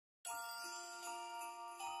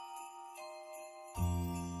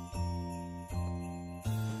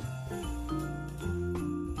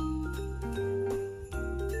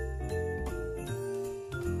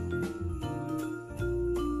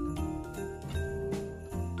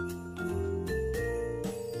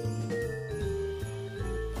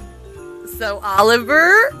So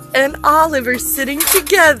Oliver and Oliver sitting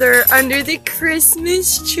together under the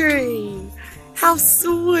Christmas tree. How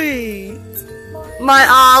sweet. My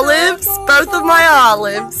olives, both of my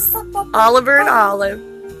olives. Oliver and Olive.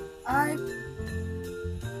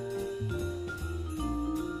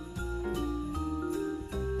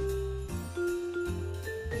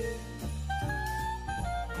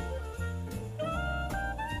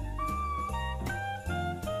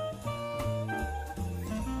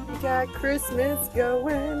 Got Christmas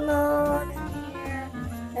going on here,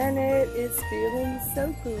 and it is feeling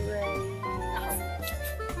so great.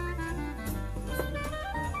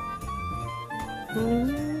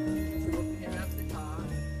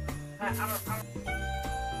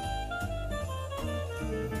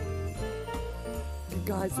 You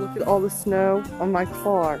guys, look at all the snow on my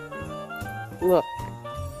car. Look.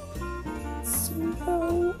 Snow,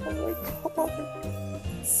 oh my God.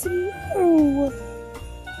 Snow.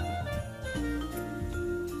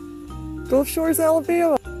 Gulf Shores,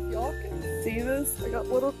 Alabama. Y'all can see this? I got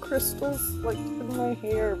little crystals like in my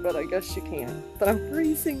hair, but I guess you can't. But I'm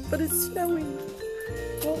freezing, but it's snowing.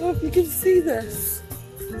 I don't know if you can see this,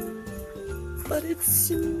 but it's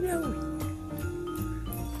snowing.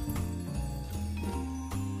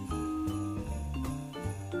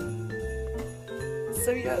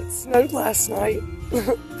 So yeah, it snowed last night.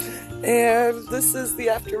 And this is the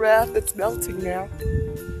aftermath. It's melting now.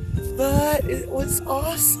 But it was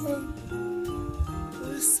awesome.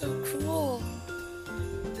 So cool.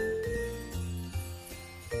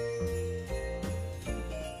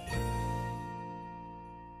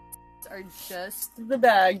 Are just the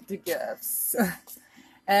bagged gifts.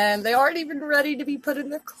 And they aren't even ready to be put in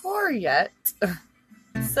the car yet.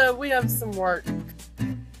 So we have some work.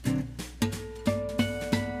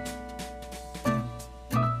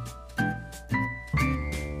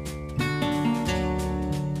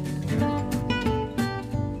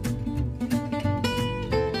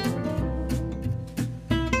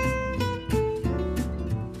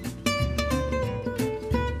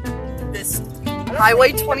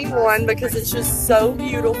 Highway 21 because it's just so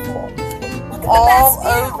beautiful all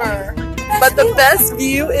over. But the best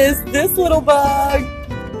view is this little bug.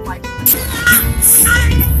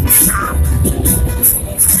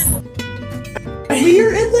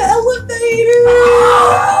 We're in the elevator.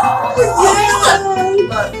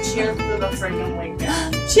 Look, cheers to the freaking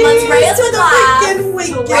weekend. Cheers to the freaking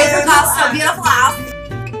weekend. Raise the glass to a beautiful house.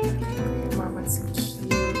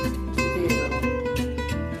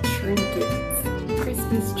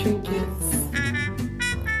 Christmas trinkets.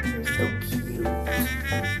 They're so cute.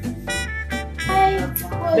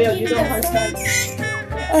 Bill, you don't post that.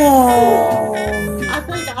 Oh. I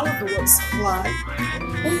think Oliver looks like.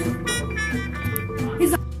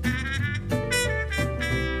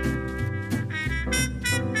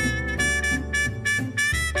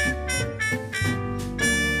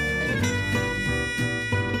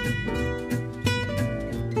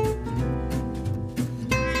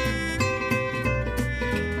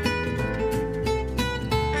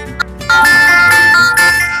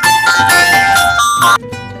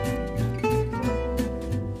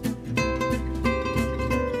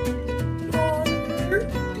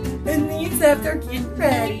 And these after getting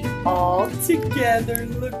ready all together.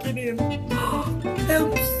 Look at him.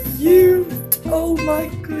 How cute. Oh my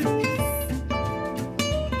goodness.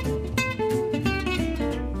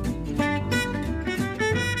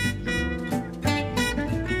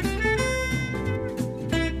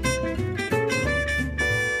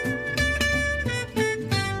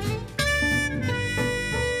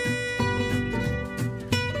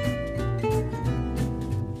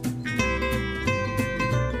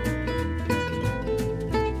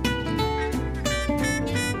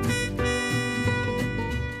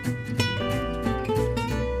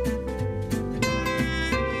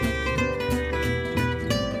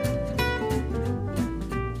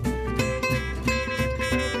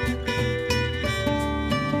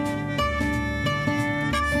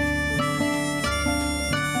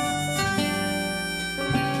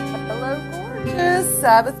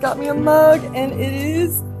 Sabbath got me a mug, and it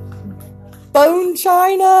is bone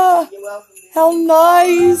china. How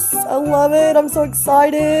nice. I love it. I'm so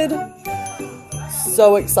excited.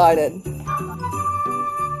 So excited.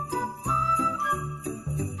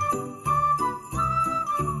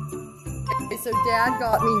 Okay, so Dad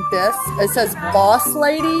got me this. It says Boss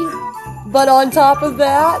Lady, but on top of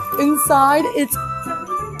that, inside, it's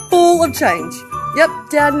full of change. Yep,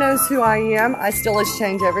 Dad knows who I am. I steal his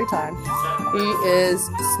change every time. He is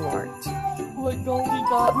smart. What Goldie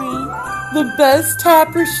got me? The best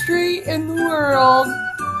tapestry in the world.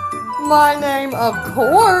 My name, of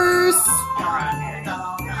course.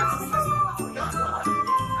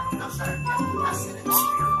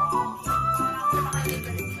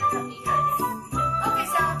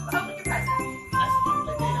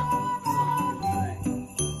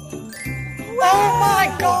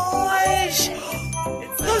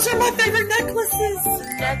 Those are my favorite necklaces.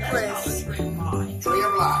 Necklace. Tree of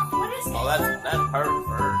life. Oh, that's perfect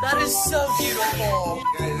for her. That is so beautiful.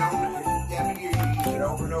 You use it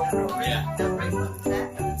over and over and over. Yeah.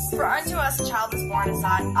 For unto us a child was born,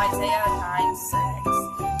 Isaiah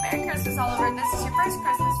 9:6. Merry Christmas all over. This is your first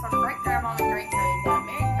Christmas from great grandma and great granddad.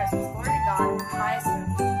 Merry Christmas, glory to God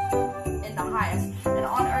in the highest, and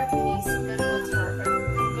on earth peace and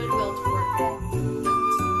goodwill toward men.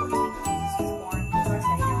 14 Jesus was born. Is our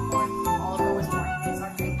Savior born? Oliver was born. Is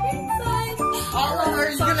our great grandson. Oliver,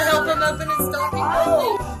 are you gonna help him open his stocking?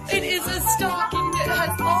 Oh, it is a stocking that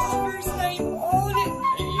has Oliver's name on it.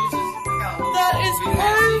 That is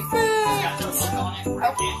perfect.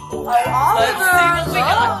 Oliver. Let's see what we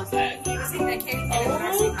got. He was eating a candy cane in the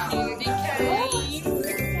nursing home. Candy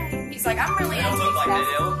cane. He's like, I'm really They into look like that.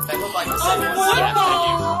 they look like the Oh, same football.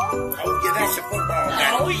 Oh, yeah, that's a football.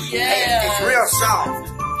 Oh, yeah. It's real soft.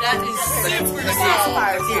 That is super Look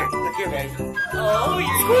soft. here. Look here, baby. Oh,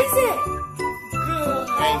 you're Squeeze it. good.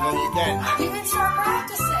 I ain't gonna eat that. You can start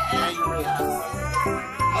practicing.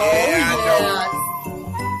 Yeah, I know.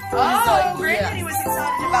 Oh, like, Granddaddy was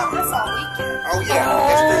excited about this all weekend. Oh, yeah.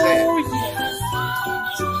 Let's do that. Oh, yes.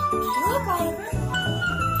 Look, Oliver.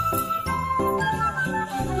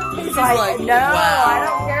 He's Like, no, wow. I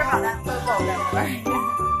don't care about that football number.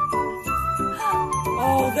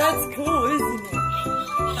 Oh, that's cool, isn't it?